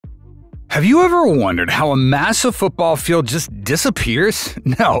Have you ever wondered how a massive football field just disappears?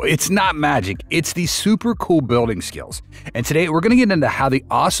 No, it's not magic. It's these super cool building skills. And today we're going to get into how the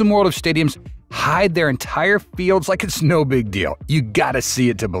awesome world of stadiums hide their entire fields like it's no big deal. You gotta see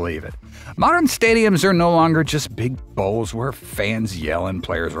it to believe it. Modern stadiums are no longer just big bowls where fans yell and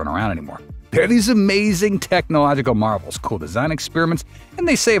players run around anymore. They're these amazing technological marvels, cool design experiments, and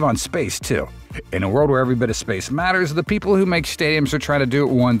they save on space too. In a world where every bit of space matters, the people who make stadiums are trying to do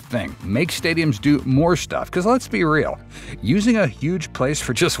one thing: make stadiums do more stuff. Because let's be real, using a huge place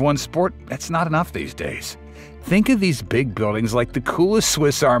for just one sport, that's not enough these days. Think of these big buildings like the coolest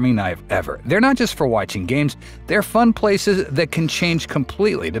Swiss Army knife ever. They're not just for watching games, they're fun places that can change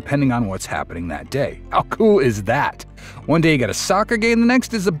completely depending on what's happening that day. How cool is that? One day you got a soccer game, the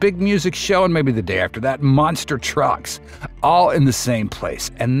next is a big music show, and maybe the day after that, monster trucks. All in the same place.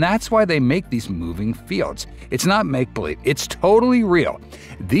 And that's why they make these moving fields. It's not make-believe, it's totally real.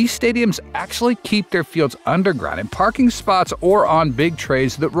 These stadiums actually keep their fields underground in parking spots or on big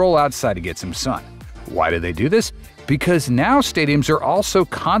trays that roll outside to get some sun. Why do they do this? Because now stadiums are also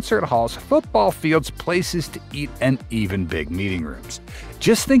concert halls, football fields, places to eat, and even big meeting rooms.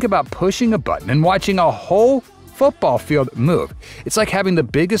 Just think about pushing a button and watching a whole football field move. It's like having the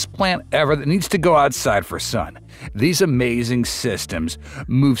biggest plant ever that needs to go outside for sun. These amazing systems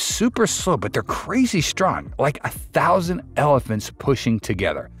move super slow, but they're crazy strong, like 1,000 elephants pushing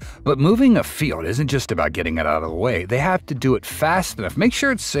together. But moving a field isn't just about getting it out of the way. They have to do it fast enough, make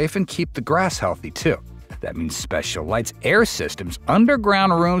sure it's safe, and keep the grass healthy too. That means special lights, air systems,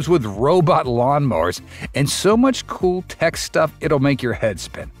 underground rooms with robot lawnmowers, and so much cool tech stuff it'll make your head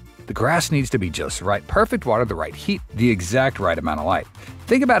spin. The grass needs to be just right, perfect water, the right heat, the exact right amount of light.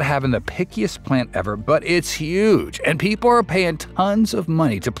 Think about having the pickiest plant ever, but it's huge, and people are paying tons of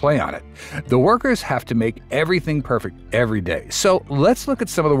money to play on it. The workers have to make everything perfect every day. So let's look at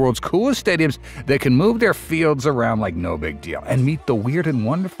some of the world's coolest stadiums that can move their fields around like no big deal, and meet the weird and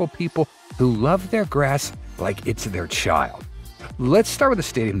wonderful people who love their grass like it's their child. Let's start with a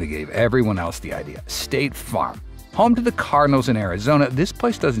stadium that gave everyone else the idea: State Farm. Home to the Cardinals in Arizona, this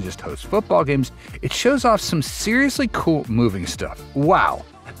place doesn't just host football games, it shows off some seriously cool moving stuff. Wow!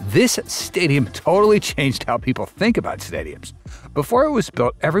 This stadium totally changed how people think about stadiums. Before it was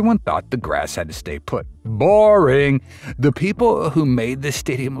built, everyone thought the grass had to stay put. Boring! The people who made this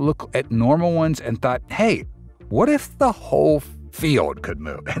stadium looked at normal ones and thought, hey, what if the whole field could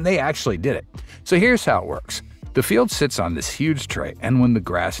move? And they actually did it. So here's how it works. The field sits on this huge tray, and when the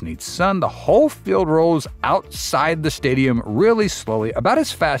grass needs sun, the whole field rolls outside the stadium really slowly, about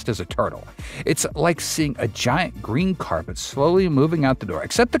as fast as a turtle. It's like seeing a giant green carpet slowly moving out the door,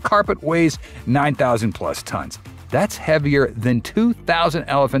 except the carpet weighs 9,000 plus tons. That's heavier than 2,000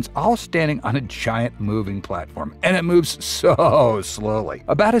 elephants all standing on a giant moving platform, and it moves so slowly,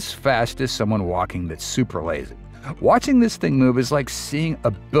 about as fast as someone walking that's super lazy. Watching this thing move is like seeing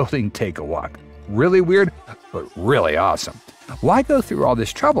a building take a walk. Really weird, but really awesome. Why go through all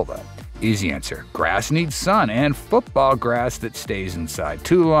this trouble though? Easy answer: grass needs sun, and football grass that stays inside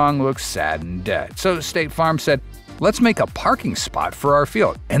too long looks sad and dead. So State Farm said, let's make a parking spot for our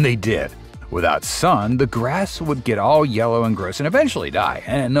field. And they did. Without sun, the grass would get all yellow and gross and eventually die,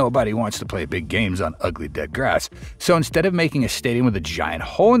 and nobody wants to play big games on ugly dead grass. So instead of making a stadium with a giant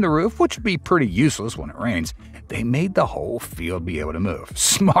hole in the roof, which would be pretty useless when it rains, they made the whole field be able to move.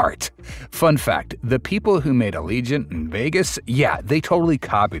 Smart! Fun fact, the people who made Allegiant in Vegas, yeah, they totally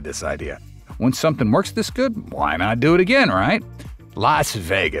copied this idea. When something works this good, why not do it again, right? Las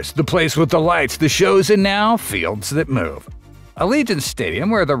Vegas, the place with the lights, the shows, and now fields that move. Allegiant Stadium,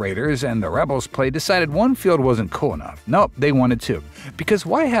 where the Raiders and the Rebels played, decided one field wasn't cool enough. Nope, they wanted two. Because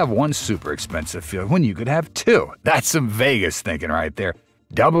why have one super expensive field when you could have two? That's some Vegas thinking right there.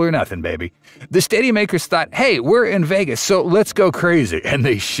 Double or nothing, baby. The stadium makers thought, hey, we're in Vegas, so let's go crazy. And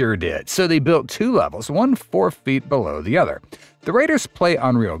they sure did. So they built two levels, one 4 feet below the other. The Raiders play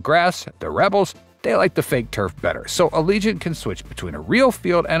on real grass. The Rebels, they like the fake turf better. So Allegiant can switch between a real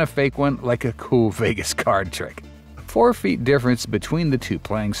field and a fake one like a cool Vegas card trick. 4 feet difference between the two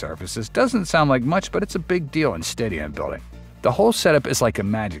playing surfaces doesn't sound like much, but it's a big deal in stadium building. The whole setup is like a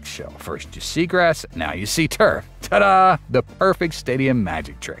magic show. First you see grass, now you see turf. Ta-da! The perfect stadium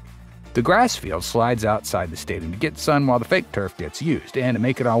magic trick. The grass field slides outside the stadium to get sun while the fake turf gets used. And to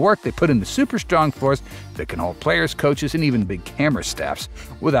make it all work, they put in the super strong floors that can hold players, coaches, and even big camera staffs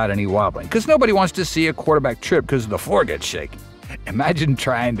without any wobbling. Because nobody wants to see a quarterback trip because the floor gets shaky. Imagine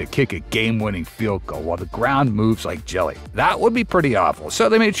trying to kick a game-winning field goal while the ground moves like jelly. That would be pretty awful, so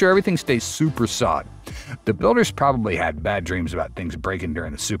they made sure everything stays super solid. The builders probably had bad dreams about things breaking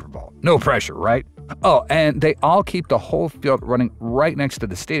during the Super Bowl. No pressure, right? Oh, and they all keep the whole field running right next to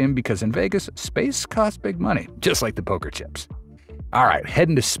the stadium because in Vegas, space costs big money, just like the poker chips. All right,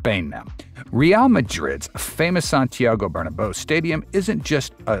 heading to Spain now. Real Madrid's famous Santiago Bernabéu Stadium isn't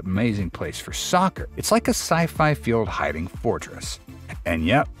just an amazing place for soccer. It's like a sci-fi field hiding fortress. And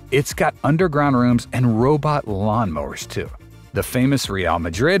yep, it's got underground rooms and robot lawnmowers too. The famous Real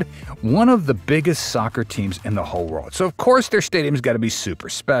Madrid, one of the biggest soccer teams in the whole world. So of course their stadium's got to be super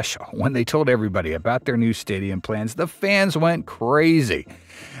special. When they told everybody about their new stadium plans, the fans went crazy.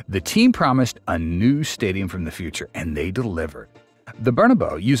 The team promised a new stadium from the future, and they delivered. The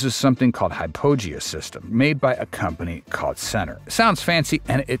Bernabéu uses something called Hypogeia system, made by a company called Center. Sounds fancy,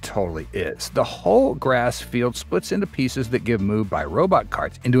 and it totally is. The whole grass field splits into pieces that get moved by robot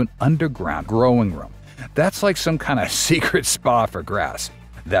carts into an underground growing room. That's like some kind of secret spa for grass.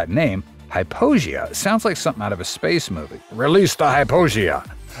 That name, Hypogeia, sounds like something out of a space movie. Release the Hypogeia!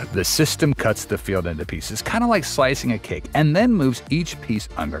 The system cuts the field into pieces, kind of like slicing a cake, and then moves each piece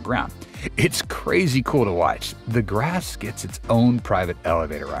underground. It's crazy cool to watch. The grass gets its own private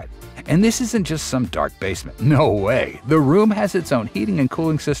elevator ride. And this isn't just some dark basement. No way. The room has its own heating and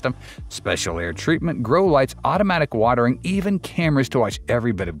cooling system, special air treatment, grow lights, automatic watering, even cameras to watch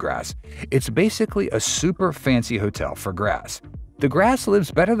every bit of grass. It's basically a super fancy hotel for grass. The grass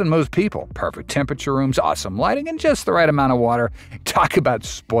lives better than most people. Perfect temperature rooms, awesome lighting, and just the right amount of water. Talk about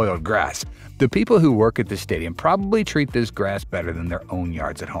spoiled grass. The people who work at the stadium probably treat this grass better than their own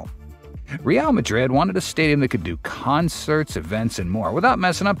yards at home. Real Madrid wanted a stadium that could do concerts, events, and more without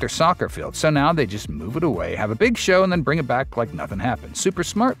messing up their soccer field, so now they just move it away, have a big show, and then bring it back like nothing happened. Super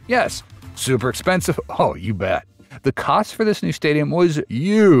smart? Yes. Super expensive? Oh, you bet. The cost for this new stadium was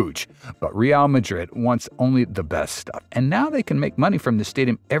huge, but Real Madrid wants only the best stuff, and now they can make money from the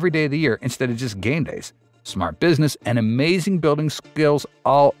stadium every day of the year instead of just game days. Smart business and amazing building skills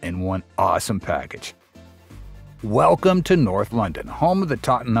all in one awesome package. Welcome to North London, home of the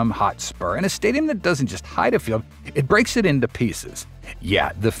Tottenham Hotspur, and a stadium that doesn't just hide a field, it breaks it into pieces.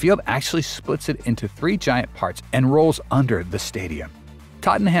 Yeah, the field actually splits it into 3 giant parts and rolls under the stadium.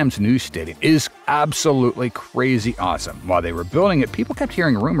 Tottenham's new stadium is absolutely crazy awesome. While they were building it, people kept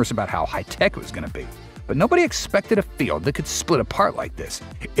hearing rumors about how high-tech it was going to be. But nobody expected a field that could split apart like this.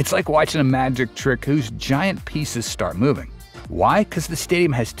 It's like watching a magic trick whose giant pieces start moving. Why? Because the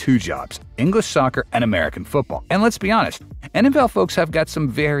stadium has 2 jobs, English soccer and American football. And let's be honest, NFL folks have got some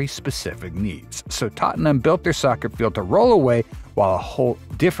very specific needs. So Tottenham built their soccer field to roll away while a whole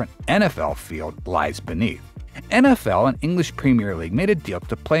different NFL field lies beneath. NFL and English Premier League made a deal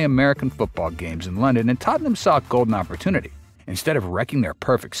to play American football games in London, and Tottenham saw a golden opportunity. Instead of wrecking their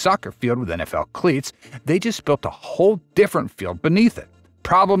perfect soccer field with NFL cleats, they just built a whole different field beneath it.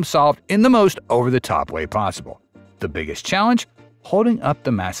 Problem solved in the most over-the-top way possible. The biggest challenge? Holding up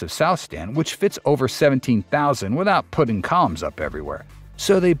the massive south stand, which fits over 17,000 without putting columns up everywhere.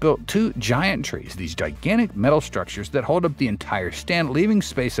 So they built 2 giant trees, these gigantic metal structures that hold up the entire stand, leaving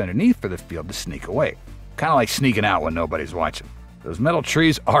space underneath for the field to sneak away. Kind of like sneaking out when nobody's watching. Those metal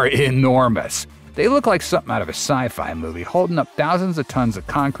trees are enormous. They look like something out of a sci-fi movie, holding up thousands of tons of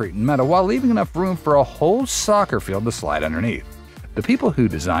concrete and metal while leaving enough room for a whole soccer field to slide underneath. The people who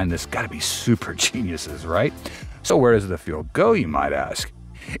designed this gotta be super geniuses, right? So where does the field go, you might ask?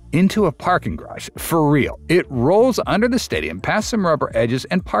 Into a parking garage. For real. It rolls under the stadium, past some rubber edges,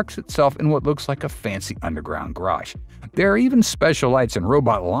 and parks itself in what looks like a fancy underground garage. There are even special lights and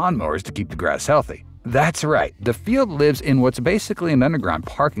robot lawnmowers to keep the grass healthy. That's right, the field lives in what's basically an underground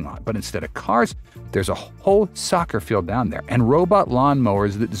parking lot, but instead of cars, there's a whole soccer field down there, and robot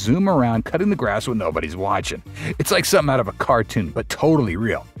lawnmowers that zoom around cutting the grass when nobody's watching. It's like something out of a cartoon, but totally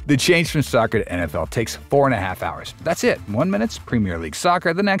real. The change from soccer to NFL takes 4.5 hours. That's it. 1 minute's Premier League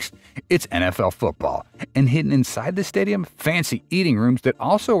soccer, the next, it's NFL football. And hidden inside the stadium, fancy eating rooms that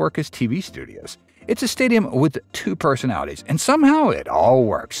also work as TV studios. It's a stadium with 2 personalities, and somehow it all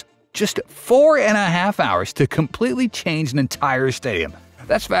works. Just 4.5 hours to completely change an entire stadium.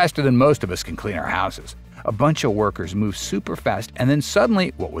 That's faster than most of us can clean our houses. A bunch of workers move super fast, and then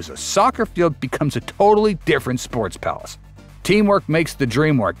suddenly what was a soccer field becomes a totally different sports palace. Teamwork makes the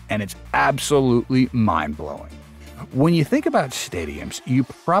dream work, and it's absolutely mind-blowing. When you think about stadiums, you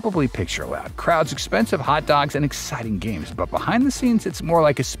probably picture loud crowds, expensive hot dogs, and exciting games, but behind the scenes, it's more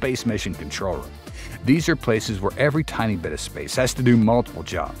like a space mission control room. These are places where every tiny bit of space has to do multiple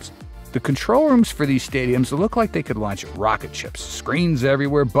jobs. The control rooms for these stadiums look like they could launch rocket ships, screens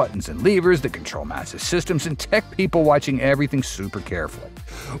everywhere, buttons and levers that control massive systems, and tech people watching everything super carefully.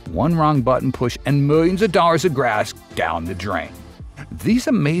 One wrong button push and millions of dollars of grass down the drain. These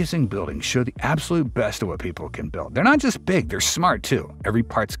amazing buildings show the absolute best of what people can build. They're not just big, they're smart too. Every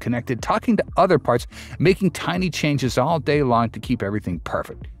part's connected, talking to other parts, making tiny changes all day long to keep everything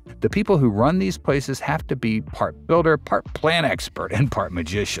perfect. The people who run these places have to be part builder, part plan expert, and part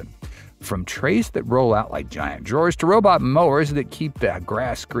magician. From trays that roll out like giant drawers to robot mowers that keep the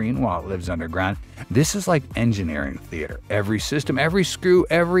grass green while it lives underground, this is like engineering theater. Every system, every screw,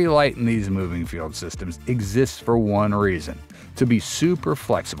 every light in these moving field systems exists for one reason: to be super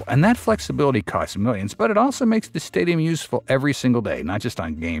flexible. And that flexibility costs millions, but it also makes the stadium useful every single day, not just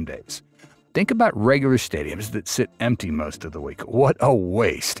on game days. Think about regular stadiums that sit empty most of the week. What a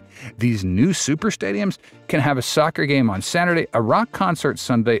waste! These new super stadiums can have a soccer game on Saturday, a rock concert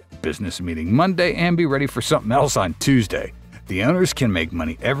Sunday, a business meeting Monday, and be ready for something else on Tuesday. The owners can make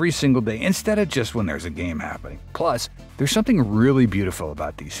money every single day instead of just when there's a game happening. Plus, there's something really beautiful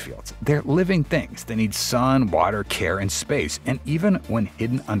about these fields. They're living things. They need sun, water, care, and space. And even when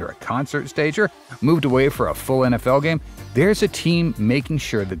hidden under a concert stage or moved away for a full NFL game, there's a team making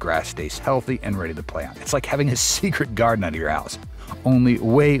sure the grass stays healthy and ready to play on. It's like having a secret garden under your house, only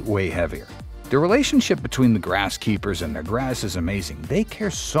way, way heavier. The relationship between the grass keepers and their grass is amazing. They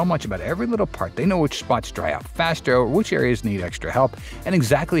care so much about every little part. They know which spots dry out faster or which areas need extra help, and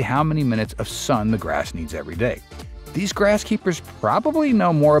exactly how many minutes of sun the grass needs every day. These grass keepers probably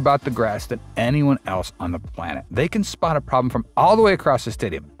know more about the grass than anyone else on the planet. They can spot a problem from all the way across the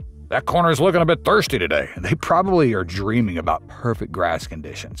stadium. That corner's looking a bit thirsty today. They probably are dreaming about perfect grass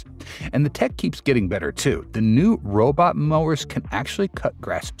conditions. And the tech keeps getting better too. The new robot mowers can actually cut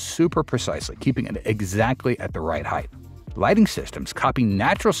grass super precisely, keeping it exactly at the right height. Lighting systems copy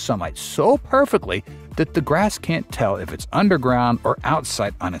natural sunlight so perfectly that the grass can't tell if it's underground or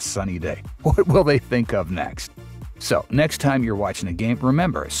outside on a sunny day. What will they think of next? So, next time you're watching a game,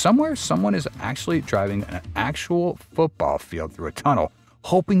 remember, somewhere someone is actually driving an actual football field through a tunnel,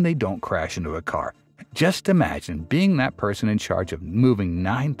 hoping they don't crash into a car. Just imagine being that person in charge of moving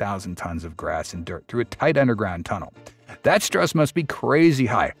 9,000 tons of grass and dirt through a tight underground tunnel. That stress must be crazy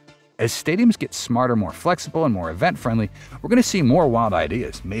high. As stadiums get smarter, more flexible, and more event-friendly, we're going to see more wild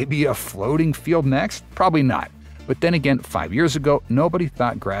ideas. Maybe a floating field next? Probably not. But then again, 5 years ago, nobody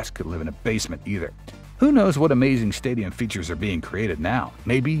thought grass could live in a basement either. Who knows what amazing stadium features are being created now?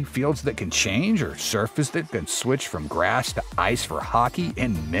 Maybe fields that can change or surface that can switch from grass to ice for hockey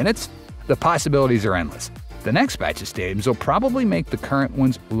in minutes? The possibilities are endless. The next batch of stadiums will probably make the current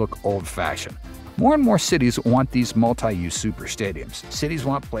ones look old-fashioned. More and more cities want these multi-use super stadiums. Cities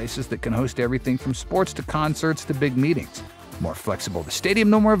want places that can host everything from sports to concerts to big meetings. The more flexible the stadium,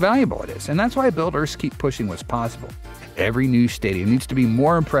 the more valuable it is, and that's why builders keep pushing what's possible. Every new stadium needs to be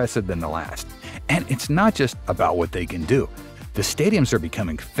more impressive than the last. And it's not just about what they can do. The stadiums are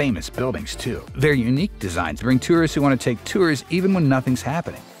becoming famous buildings too. Their unique designs bring tourists who want to take tours even when nothing's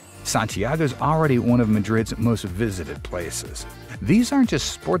happening. Santiago is already one of Madrid's most visited places. These aren't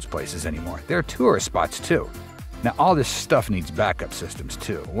just sports places anymore, they're tourist spots too. Now all this stuff needs backup systems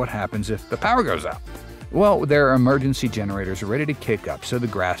too. What happens if the power goes out? Well, there are emergency generators ready to kick up so the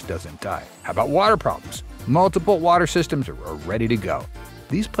grass doesn't die. How about water problems? Multiple water systems are ready to go.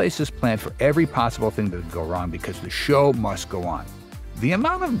 These places plan for every possible thing that could go wrong because the show must go on. The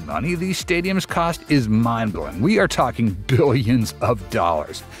amount of money these stadiums cost is mind-blowing. We are talking billions of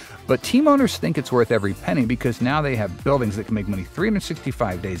dollars. But team owners think it's worth every penny because now they have buildings that can make money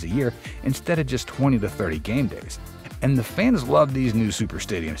 365 days a year instead of just 20 to 30 game days. And the fans love these new super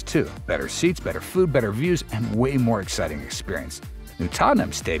stadiums too. Better seats, better food, better views, and way more exciting experience. New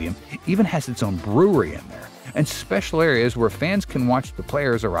Tottenham Stadium even has its own brewery in there, and special areas where fans can watch the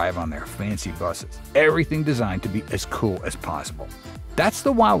players arrive on their fancy buses. Everything designed to be as cool as possible. That's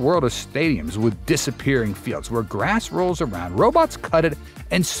the wild world of stadiums with disappearing fields where grass rolls around, robots cut it,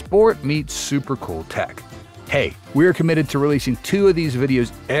 and sport meets super cool tech. Hey, we're committed to releasing 2 of these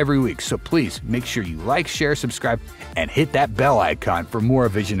videos every week, so please make sure you like, share, subscribe, and hit that bell icon for more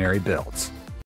visionary builds.